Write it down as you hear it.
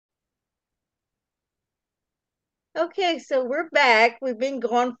Okay, so we're back. We've been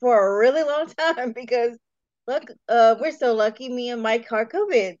gone for a really long time because look, we're so lucky me and Mike caught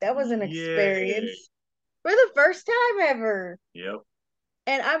COVID. That was an Yay. experience for the first time ever. Yep.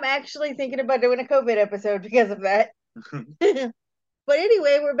 And I'm actually thinking about doing a COVID episode because of that. But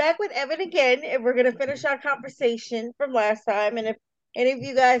anyway, we're back with Evan again, and we're gonna finish our conversation from last time. And if any of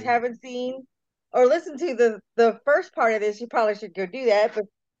you guys haven't seen or listened to the first part of this, you probably should go do that. But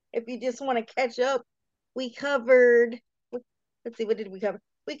if you just want to catch up, we covered. Let's see, what did we cover?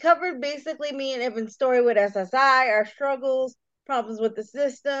 We covered basically me and Evan's story with SSI, our struggles, problems with the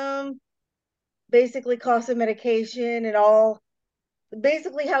system, basically cost of medication, and all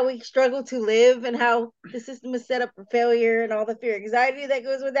basically how we struggle to live and how the system is set up for failure and all the fear anxiety that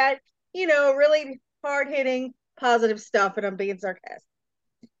goes with that. Really hard hitting positive stuff, and I'm being sarcastic.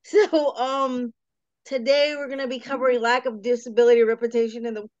 So today we're gonna be covering lack of disability representation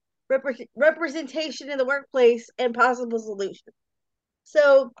in the representation in the workplace and possible solutions.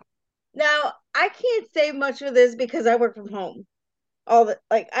 So now I can't say much of this because I work from home. All the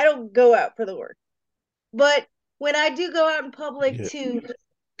like I don't go out for the work. But when I do go out in public Yeah. to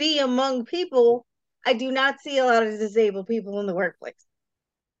be among people, I do not see a lot of disabled people in the workplace.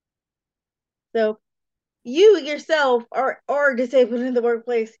 So you yourself are disabled in the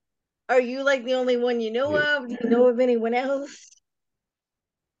workplace. Are you like the only one you know Yeah. of? Do you know of anyone else?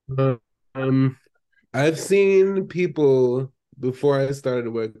 Um, I've seen people before I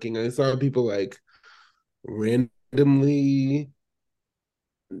started working. I saw people like randomly,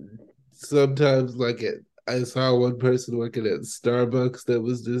 sometimes I saw one person working at Starbucks that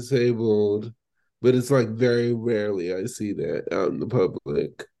was disabled, but it's like very rarely I see that out in the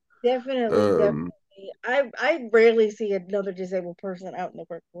public. Definitely, Um, definitely. I rarely see another disabled person out in the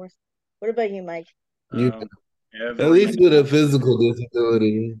workforce. What about you, Mike? yeah, Um, at every least with a now, physical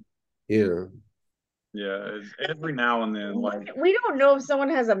disability. Yeah. yeah, every now and then, like, We don't know if someone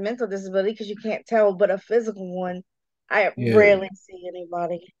has a mental disability because you can't tell, but a physical one, I Yeah. rarely see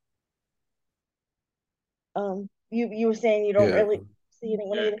anybody. You were saying you don't Yeah. really see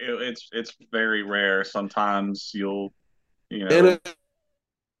anyone yeah, either. it's very rare. Sometimes you And know,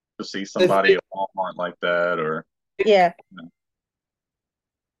 you'll see I somebody think at Walmart like that, or Yeah, you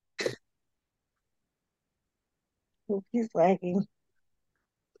know, he's lagging.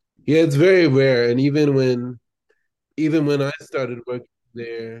 yeah, it's very rare. And even when I started working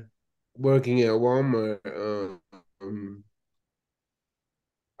there, working at Walmart,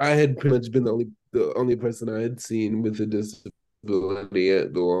 I had pretty much been the only person I had seen with a disability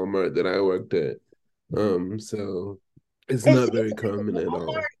at the Walmart that I worked at. So it's It not seems very like common at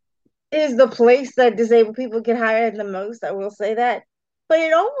all. Walmart is the place that disabled people get hired the most. I will say that, but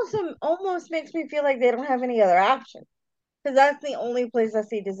it almost makes me feel like they don't have any other option because that's the only place I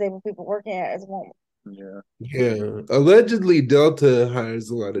see disabled people working at is Walmart. yeah. Yeah. Allegedly Delta hires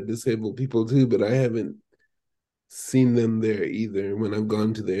a lot of disabled people too, but I haven't seen them there either when I've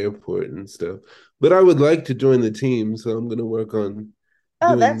gone to the airport and stuff. But I would like to join the team, so I'm gonna work on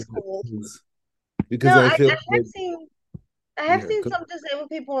Oh, doing that's that cool. No, because I I feel have like seen I have yeah, seen some disabled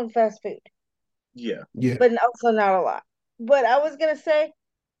people in fast food, Yeah. yeah, but also not a lot. But I was gonna say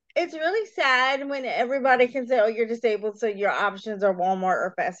it's really sad when everybody can say, "Oh, you're disabled, so your options are Walmart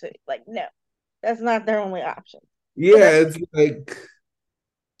or fast food." Like, no, that's not their only option. But yeah. that's It's like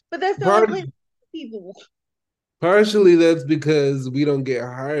but that's the only part place people. partially that's because we don't get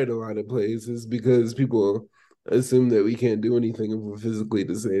hired a lot of places because people assume that we can't do anything if we're physically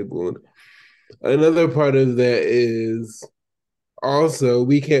disabled. Another part of that is also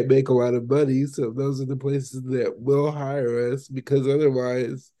we can't make a lot of money, so those are the places that will hire us because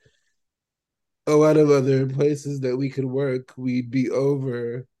otherwise a lot of other places that we could work, we'd be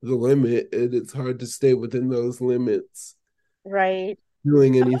over the limit, and it's hard to stay within those limits Right.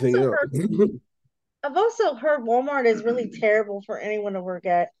 doing I've anything also else. heard I've also heard Walmart is really terrible for anyone to work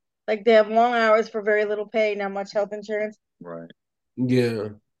at. Like they have long hours for very little pay, not much health insurance. Right. Yeah,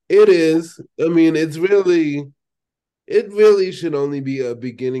 it is. I mean, it really should only be a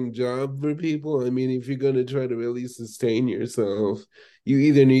beginning job for people. I mean, if you're going to try to really sustain yourself, you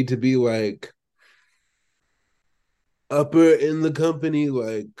either need to be like upper in the company,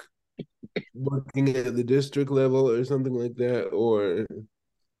 like working at the district level or something like that, or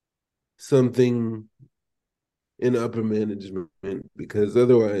something in upper management, because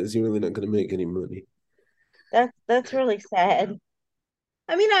otherwise you're really not going to make any money. That's really sad.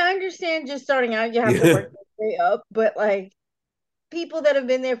 I mean, I understand just starting out, you have to Yeah, work your way up, but like people that have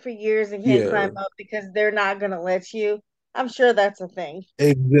been there for years and can't yeah, climb up because they're not gonna let you, I'm sure that's a thing.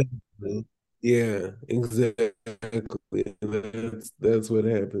 exactly. Yeah, exactly. That's what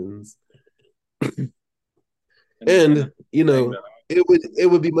happens. And And you thing know, that it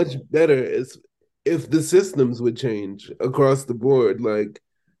would be much better as if the systems would change across the board. Like,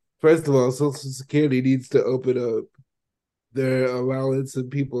 first of all, Social Security needs to open up their allowance of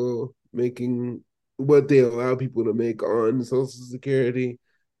people making what they allow people to make on Social Security.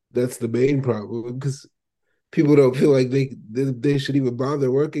 That's the main problem because people don't feel like they should even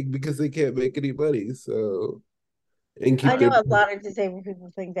bother working because they can't make any money. So and I keep know their a lot of disabled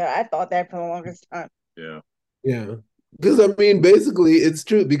people think that. I thought that for the longest time. yeah. yeah. Because I mean, basically, it's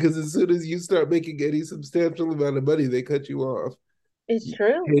true. Because as soon as you start making any substantial amount of money, they cut you off. It's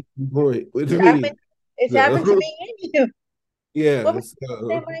true. Case in point with It's me. happened. It's happened to So me and you. What yeah. was you saying,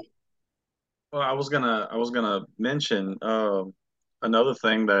 So Mike? Well, I was gonna mention another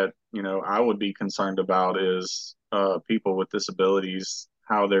thing that I would be concerned about is people with disabilities,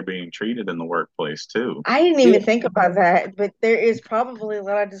 how they're being treated in the workplace too. I didn't yeah, even think about that, but there is probably a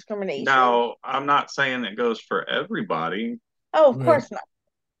lot of discrimination. Now, I'm not saying it goes for everybody, Oh, of right. course not.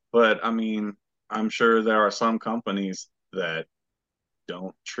 but I mean, I'm sure there are some companies that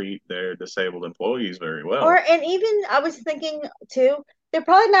don't treat their disabled employees very Or well. and even I was thinking too, they're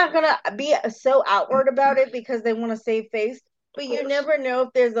probably not gonna be so outward about it because they want to save face. Of But you course. never know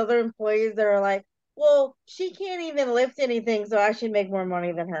if there's other employees that are like, well, she can't even lift anything, so I should make more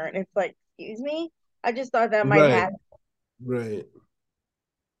money than her. And it's like, excuse me? I just thought that might Right. happen. Right.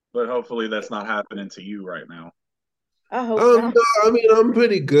 But hopefully that's not happening to you right now. I hope not. No, I mean, I'm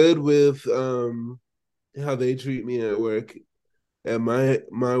pretty good with how they treat me at work at my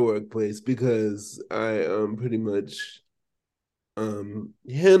workplace because I pretty much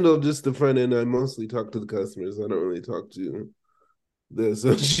handle just the front end. I mostly talk to the customers. I don't really talk to the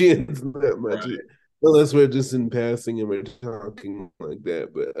associates that much, Right. unless we're just in passing and we're talking like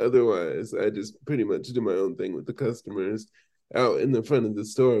that. But otherwise, I just pretty much do my own thing with the customers out in the front of the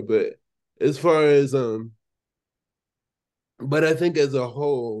store. But as far as but I think as a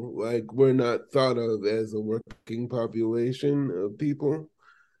whole, like we're not thought of as a working population of people.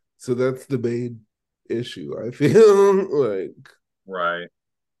 So that's the main issue. I feel like Right.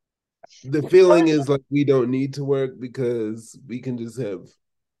 the feeling is like we don't need to work because we can just have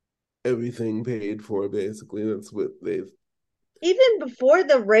everything paid for. Basically, that's what they've. Even before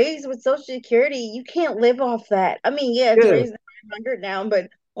the raise with Social Security, you can't live off that. I mean, yeah, it's Yeah, raised to 900 now, but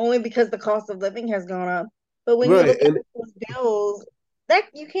only because the cost of living has gone up. But when you right, look at and those bills, that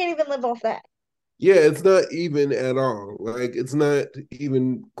you can't even live off that. yeah, it's not even at all. Like it's not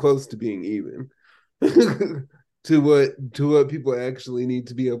even close to being even to what people actually need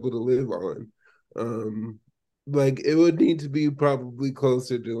to be able to live on. Um, like it would need to be probably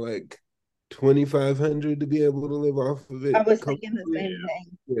closer to like 2,500 to be able to live off of I it was thinking the comfortably. same Yeah.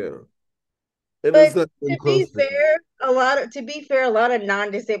 thing. Yeah, and it's But not even to be close to that. fair, a lot of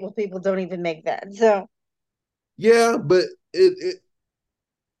non-disabled people don't even make that. So Yeah, but it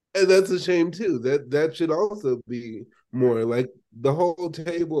and that's a shame too. That should also be more like the whole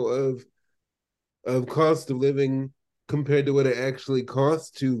table of cost of living compared to what it actually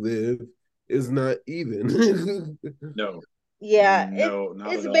costs to live is not even. No. yeah, No,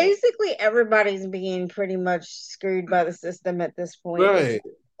 not it's at all. basically everybody's being pretty much screwed by the system at this point. It's Right,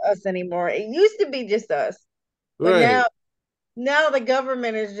 not us anymore. It used to be just us, but right. now the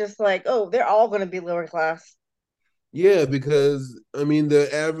government is just like, oh, they're all going to be lower class. Yeah, because I mean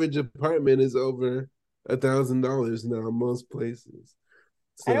the average apartment is over $1,000 now in most places.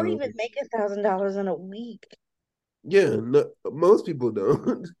 I don't So even make $1,000 in a week. yeah, no, most people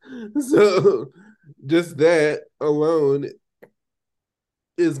don't. So just that alone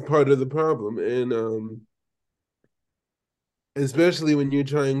is part of the problem. And especially when you're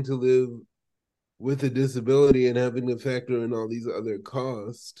trying to live with a disability and having to factor in all these other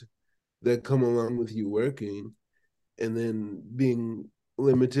costs that come along with you working and then being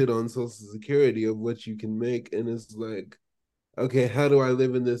limited on social security of what you can make. And it's like, okay, how do I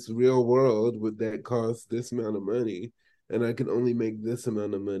live in this real world with that costs this amount of money and I can only make this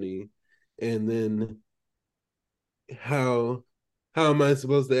amount of money? And then how how am I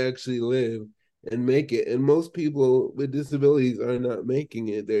supposed to actually live and make it? And most people with disabilities are not making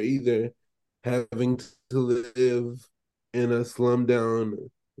it. They're either having to live in a slum down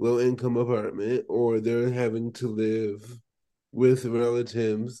low income apartment or they're having to live with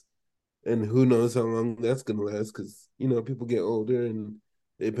relatives and who knows how long that's going to last because people get older and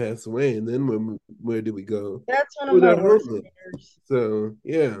they pass away and then where do we go? That's one of Or my they're worst homeless. fears. So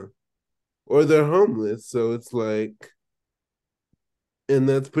yeah, or they're homeless. So it's like, and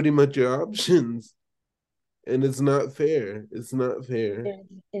that's pretty much your options. And it's not fair. It's not fair.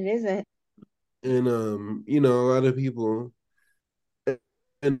 It isn't. And a lot of people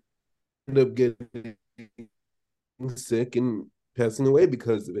end up getting sick and passing away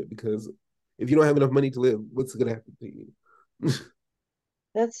because of it. Because if you don't have enough money to live, what's going to happen to you?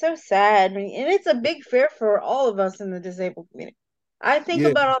 That's so sad. I mean, and it's a big fear for all of us in the disabled community. I think Yeah,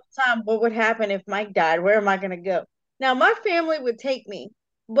 about all the time what would happen if Mike died. Where am I going to go? Now, my family would take me,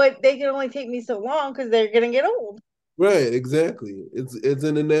 but they can only take me so long because they're going to get old. right, exactly. It's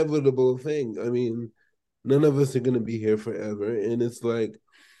an inevitable thing. I mean, none of us are going to be here forever, and it's like,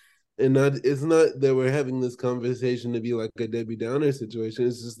 and not it's not that we're having this conversation to be like a Debbie Downer situation.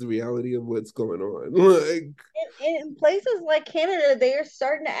 It's just the reality of what's going on. Like, In places like Canada, they are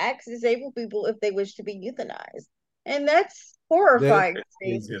starting to ask disabled people if they wish to be euthanized. And that's that horrifying to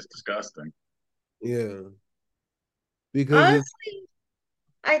me. is, It's disgusting. yeah, because it's Honestly,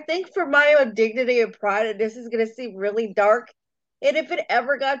 I think for my own dignity and pride, and this is going to seem really dark, and if it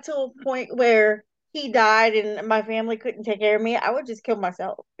ever got to a point where he died and my family couldn't take care of me, I would just kill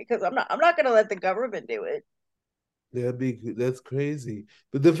myself because I'm not going to let the government do it. that's crazy.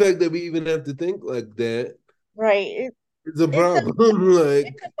 But the fact that we even have to think like that Right. is a It's a problem. Like,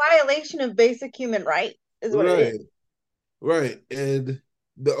 it's a violation of basic human rights, is what it is. right, right. And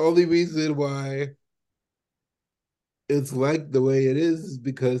the only reason why it's like the way it is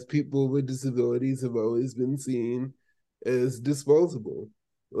because people with disabilities have always been seen as disposable.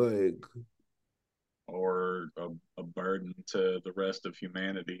 Like, Or a burden to the rest of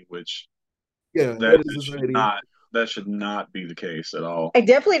humanity, which yeah, that, that is that should society. not that should not be the case at all. I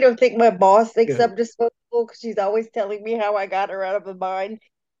definitely don't think my boss thinks Yeah, I'm disposable because she's always telling me how I got her out of a bind.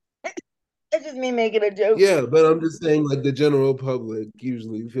 It's just me making a joke. yeah, but I'm just saying, like the general public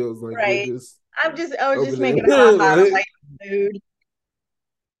usually feels like we're Right. just I was over just there, making a high out of like, light mood.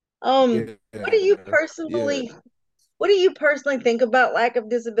 yeah, What do you yeah. personally what do you personally think about lack of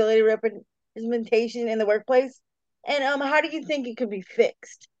disability representation in the workplace? And how do you think it could be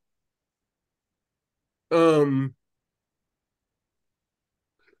fixed? Um,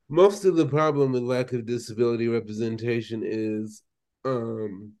 most of the problem with lack of disability representation is,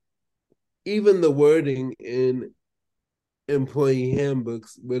 um, even the wording in employee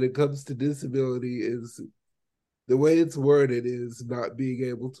handbooks when it comes to disability is the way it's worded is not being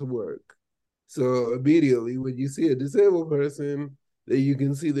able to work. So immediately when you see a disabled person that you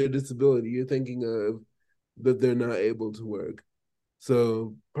can see their disability, you're thinking of that they're not able to work.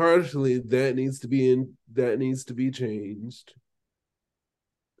 So partially that needs to be changed.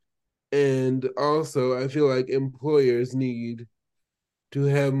 And also I feel like employers need to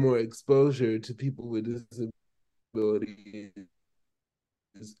have more exposure to people with disabilities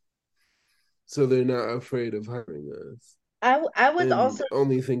so they're not afraid of hiring us I was and also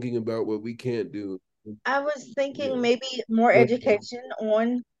only thinking about what we can't do. I was thinking Yeah. maybe more But education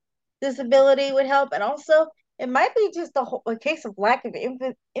on disability would help, and also it might be just a case of lack of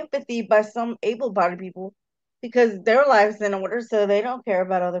empathy by some able-bodied people because their lives in order, so they don't care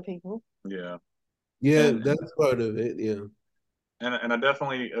about other people. Yeah, yeah, and that's part of it. Yeah. and I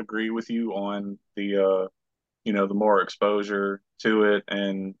definitely agree with you on the the more exposure to it,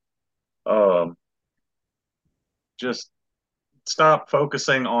 and um just stop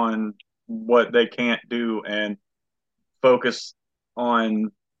focusing on what they can't do and focus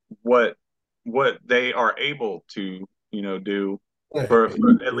on what what they are able to do Right. for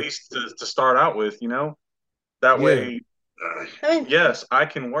at least to start out with, that Yeah. way, I mean, yes, I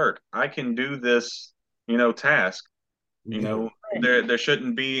can work, I can do this task. Yeah. There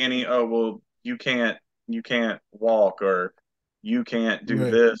shouldn't be any, oh well, you can't walk, or you can't do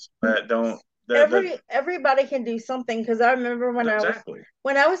Right. this, that don't that everybody can do something because I remember exactly.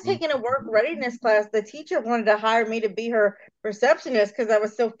 when I was taking a work readiness class, the teacher wanted to hire me to be her receptionist because I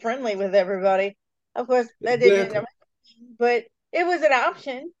was so friendly with everybody. Of course, that didn't end Exactly. up happening, but it was an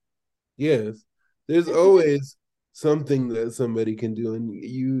option. Yes. There's always something that somebody can do, and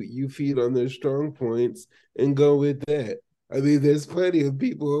you feed on their strong points and go with that. I mean, there's plenty of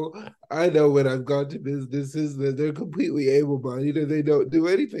people I know when I've gone to businesses that they're completely able-bodied and they don't do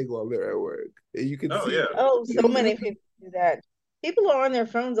anything while they're at work. And you can Oh see yeah. that. Oh, so many people do that. People are on their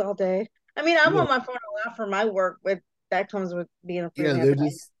phones all day. I mean, I'm Yeah. on my phone a lot for my work, but that comes with being a Yeah, they're freelancer.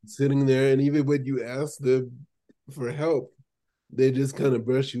 just sitting there, and even when you ask them for help, they just kind of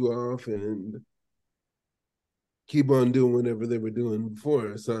brush you off and keep on doing whatever they were doing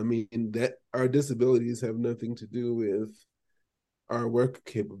before. So I mean that our disabilities have nothing to do with our work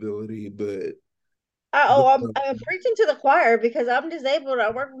capability, but the I'm preaching to the choir because I'm disabled.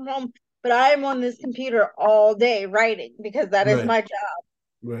 I work from home, but I am on this computer all day writing because that is right, my job.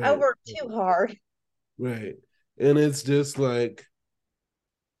 I right, work too hard. right. And it's just like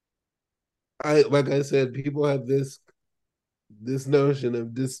I said, people have this notion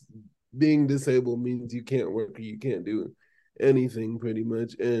of being disabled means you can't work or you can't do anything pretty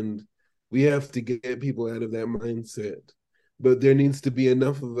much. And we have to get people out of that mindset. But there needs to be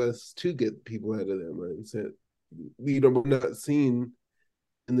enough of us to get people out of that mindset. We're not seen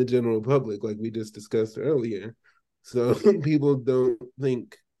in the general public like we just discussed earlier. So people don't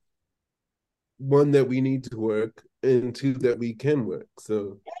think, one, that we need to work, and two, that we can work.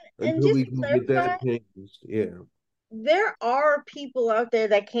 So And until just we to can get clarify, that changed, yeah. there are people out there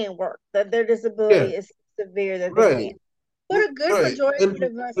that can't work, that their Yeah, disability is severe that they right. can't. But a good Right. majority And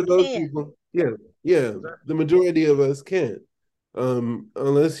of us for those can. people, yeah, yeah, the majority of us can't.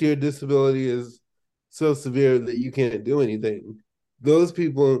 Unless your disability is so severe that you can't do anything. Those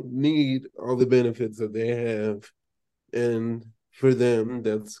people need all the benefits that they have. And for them,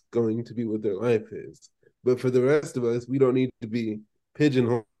 that's going to be what their life is. But for the rest of us, we don't need to be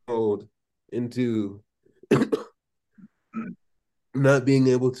pigeonholed into not being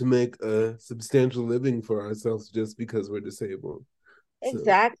able to make a substantial living for ourselves just because we're disabled. So,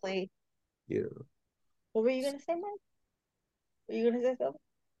 Exactly. yeah. What were you gonna say, Mike? Were you gonna say something?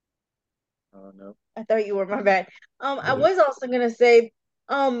 No. I thought you were, my bad. I Right. was also gonna say,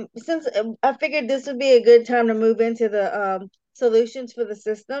 since I figured this would be a good time to move into the solutions for the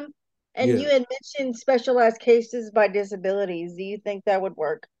system, and Yeah. you had mentioned specialized cases by disabilities. Do you think that would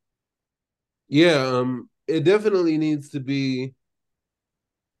work? Yeah. It definitely needs to be,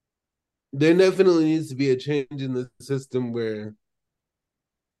 there definitely needs to be a change in the system where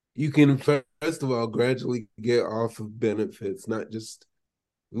you can, first of all, gradually get off of benefits, not just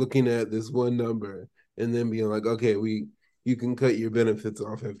looking at this one number and then being like, okay, you can cut your benefits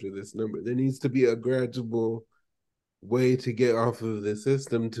off after this number. There needs to be a gradual way to get off of the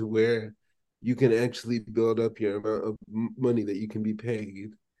system to where you can actually build up your amount of money that you can be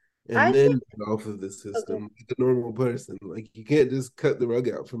paid and I then think get off of the okay. system like a normal person. Like you can't just cut the rug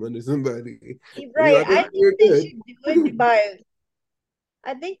out from under somebody You're and be right. like, I okay, think you're they good. should do it by.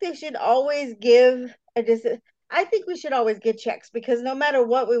 I think they should always give a dis. I think we should always get checks because no matter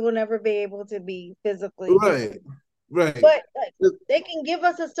what, we will never be able to be physically Right, disabled. right. But like, they can give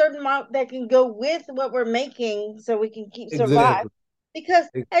us a certain amount that can go with what we're making so we can keep survive. Exactly. Because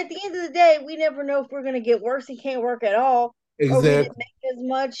at the end of the day, we never know if we're going to get worse and can't work at all or we didn't Exactly. make as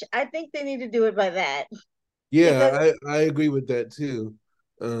much. I think they need to do it by that because Yeah, I agree with that too.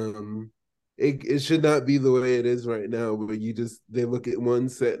 Um, it should not be the way it is right now, where you just they look at one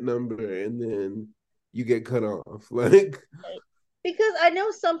set number and then you get cut off. Like, because I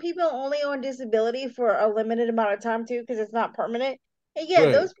know some people only on disability for a limited amount of time too because it's not permanent. And yeah, right,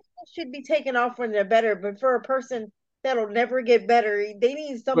 those people should be taken off when they're better, but for a person that'll never get better, they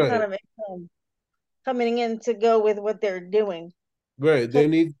need some kind right, of income coming in to go with what they're doing. right.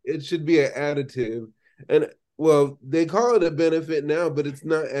 It should be an additive. And well, they call it a benefit now, but it's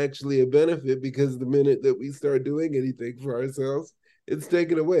not actually a benefit because the minute that we start doing anything for ourselves, it's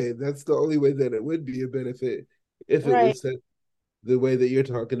taken away. That's the only way that it would be a benefit if it Right. was set the way that you're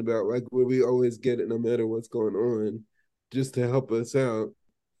talking about, like where we always get it no matter what's going on, just to help us out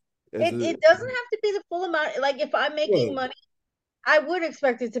as a It doesn't have to be the full amount. Like if I'm making right, money, I would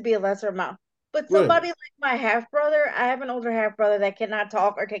expect it to be a lesser amount. But right, somebody like my half brother, I have an older half brother that cannot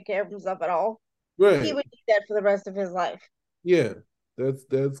talk or take care of himself at all. He right. would need that for the rest of his life. Yeah,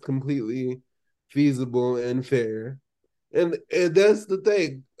 that's completely feasible and fair, and that's the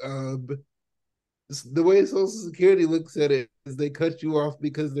thing. The way Social Security looks at it is they cut you off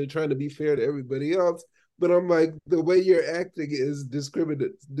because they're trying to be fair to everybody else. But I'm like, the way you're acting is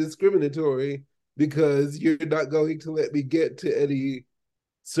discriminatory because you're not going to let me get to any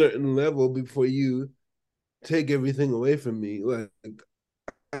certain level before you take everything away from me. Like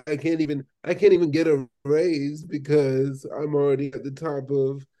I can't even get a raise because I'm already at the top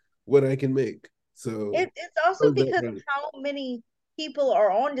of what I can make. So It's also how's that because of right? how many people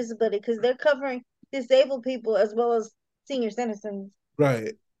are on disability because they're covering disabled people as well as senior citizens.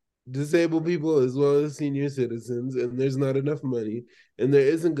 Right. Disabled people as well as senior citizens, and there's not enough money, and there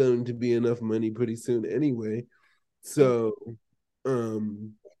isn't going to be enough money pretty soon anyway. So,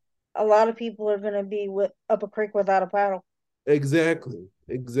 um, A lot of people are going to be with up a creek without a paddle. exactly,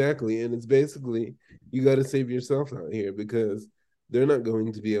 exactly, and it's basically you got to save yourself out here because they're not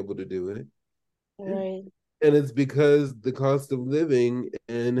going to be able to do it. Right, And it's because the cost of living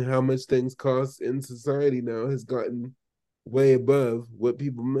and how much things cost in society now has gotten way above what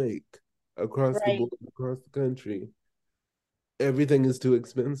people make across the right. board, across the country. Everything is too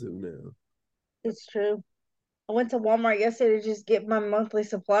expensive now. It's true. I went to Walmart yesterday to just get my monthly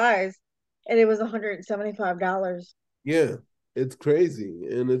supplies, and it was $175. Yeah, it's crazy.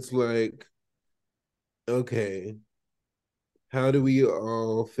 And it's like, okay, how do we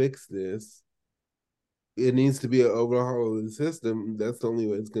all fix this? It needs to be an overhaul of the system. That's the only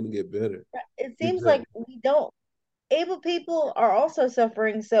way it's going to get better. It seems Because like we don't. Able people are also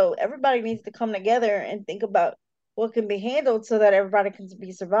suffering, so everybody needs to come together and think about what can be handled so that everybody can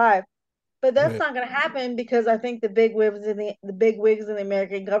be survived. But that's right, not going to happen because I think the big wigs in the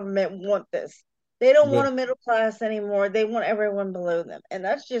American government want this. They don't want right. a middle class anymore. They want everyone below them, and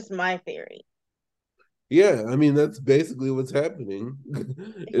that's just my theory. Yeah, I mean that's basically what's happening. Because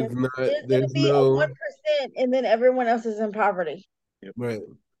It's not. there's going to There's be a no 1%, and then everyone else is in poverty. Yep. right,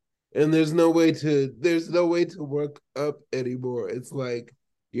 and there's no way to work up anymore. It's like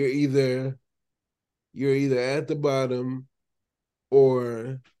you're either you're either at the bottom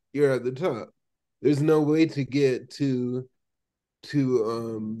or you're at the top. There's no way to get to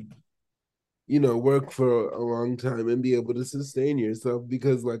work for a long time and be able to sustain yourself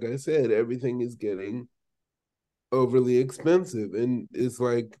because like I said, everything is getting overly expensive. And it's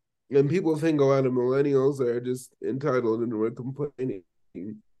like and people think a lot of millennials are just entitled and we're complaining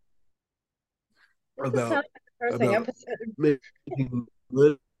This is about kind of a depressing about episode. making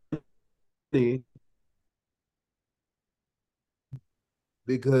money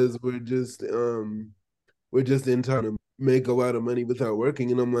because we're just entitled to make a lot of money without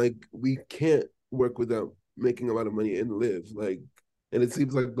working. And I'm like, we can't work without making a lot of money and live. Like, and it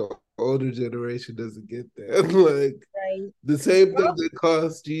seems like the older generation doesn't get that. Like Right. the same thing Well, that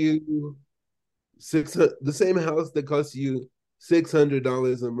cost you the same house that costs you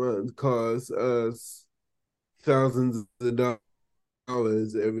 $600 a month costs us thousands of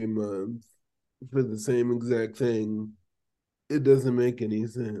dollars every month for the same exact thing. It doesn't make any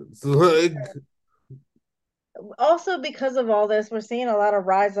sense. Like, also because of all this, we're seeing a lot of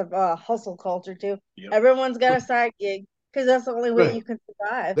rise of hustle culture too. Yep. Everyone's got a side gig because that's the only way right. you can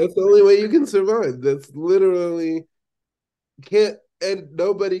survive. That's the only way you can survive. That's literally can't and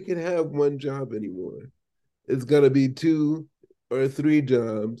nobody can have one job anymore. It's gotta be two or three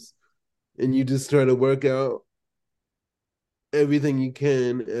jobs, and you just try to work out everything you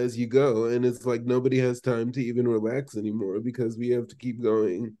can as you go. And it's like nobody has time to even relax anymore because we have to keep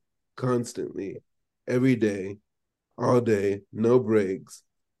going constantly, every day, all day, no breaks.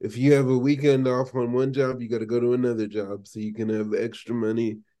 If you have a weekend off on one job, you got to go to another job so you can have extra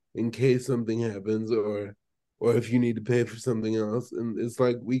money in case something happens or if you need to pay for something else. And it's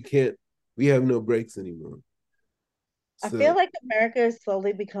like we have no breaks anymore. I feel So like America is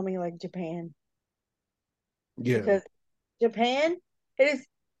slowly becoming like Japan yeah, because Japan, it is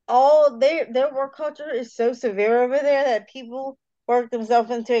all their work culture is so severe over there that people work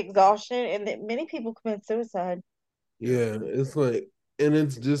themselves into exhaustion and that many people commit suicide. Yep. yeah, it's like, and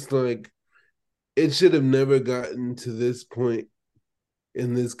it's just like it should have never gotten to this point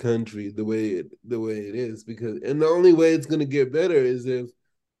in this country the way it is because and the only way it's going to get better is if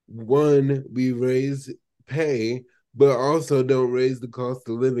one we raise pay but also don't raise the cost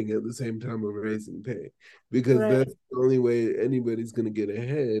of living at the same time of raising pay because Right. that's the only way anybody's going to get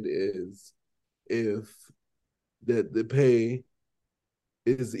ahead is if that the pay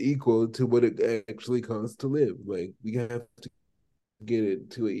is equal to what it actually costs to live. Like we have to get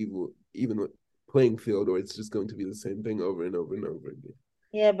it to an even playing field or it's just going to be the same thing over and over and over again.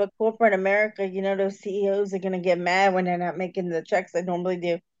 Yeah, but corporate America, those CEOs are gonna get mad when they're not making the checks they normally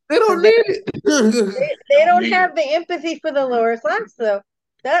do They because don't need it. they Don't don't need it. have the empathy for the lower class though.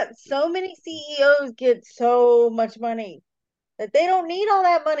 That so many CEOs get so much money that they don't need all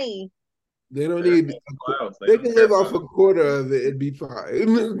that money. They don't They're in need. the clouds. They They don't can care live about off a it. quarter of it and be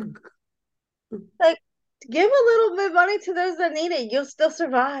fine. Like, give a little bit of money to those that need it. You'll still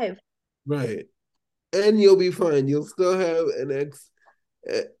survive. Right, and you'll be fine. You'll still have an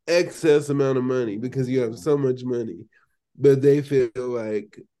excess amount of money because you have so much money, but they feel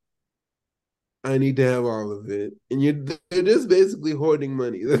like I need to have all of it, and they're just basically hoarding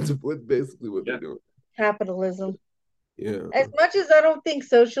money. That's basically what they're Yeah. doing. Capitalism. Yeah, As much as I don't think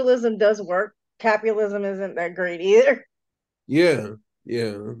socialism does work, capitalism isn't that great either. yeah,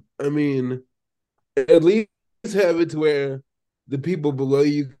 yeah. I mean, at least have it to where the people below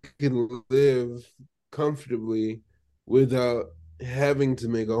you can live comfortably without having to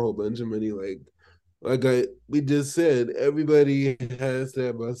make a whole bunch of money. Like we just said, everybody has to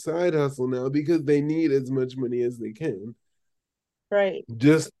have a side hustle now because they need as much money as they can. Right.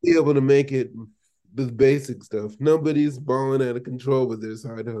 Just to be able to make it with basic stuff. Nobody's balling out of control with their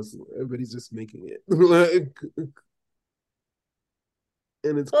side hustle. Everybody's just making it. Like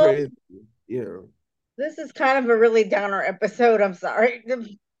and it's Well, crazy. Yeah. this is kind of a really downer episode. I'm sorry to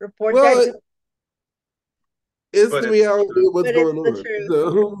report that Well, to, it's But the it's reality of what's but it's going the on. truth.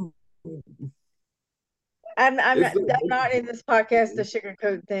 So It's I'm not in this podcast to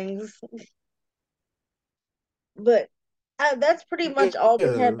sugarcoat things, but that's pretty much all we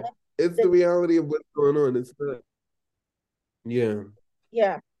yeah, had left. it's the reality of what's going on. It's not. Yeah,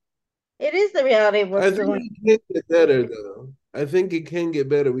 Yeah, it is the reality of I what's think going. it can get better though. I think it can get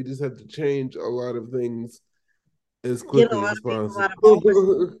better. We just have to change a lot of things as Get a quickly lot as of people possible. out of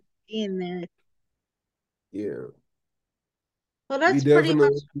office in there. Yeah, Well, we that's pretty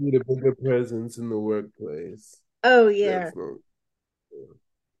much. definitely need a bigger presence in the workplace. Oh yeah. That's not.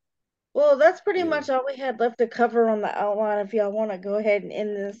 Well, that's pretty Yeah. much all we had left to cover on the outline. If y'all want to go ahead and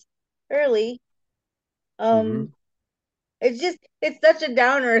end this early, Mm-hmm. um, it's such a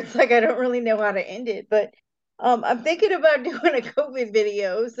downer. It's like I don't really know how to end it, but I'm thinking about doing a COVID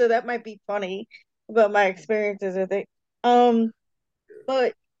video, so that might be funny about my experiences with it. Um,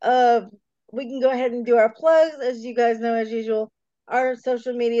 but we can go ahead and do our plugs. As you guys know, as usual, our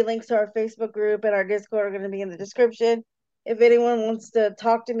social media links to our Facebook group and our Discord are going to be in the description. If anyone wants to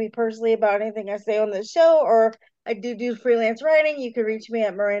talk to me personally about anything I say on the show, or I do freelance writing, you can reach me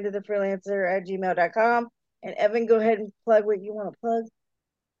at mirandathefreelancer@gmail.com. And Evan, go ahead and plug what you want to plug.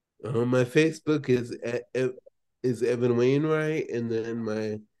 My Facebook is Evan Wainwright, and then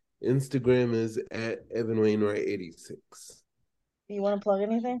my Instagram is at Evan Wainwright 86. Do you want to plug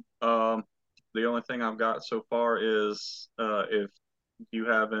anything? The only thing I've got so far is if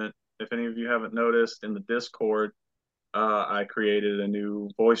any of you haven't noticed in the Discord, I created a new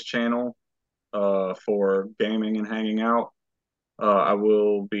voice channel for gaming and hanging out. I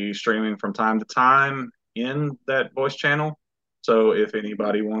will be streaming from time to time in that voice channel. So if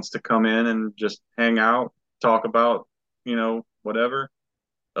anybody wants to come in and just hang out, talk about, whatever,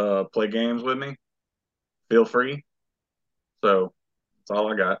 play games with me, feel free. So that's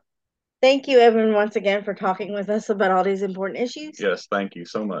all I got. Thank you, Evan, once again for talking with us about all these important issues. Yes, thank you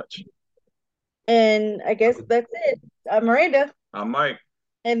so much. And I guess that's it. I'm Miranda. I'm Mike.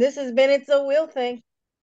 And this has been It's a Will Thing.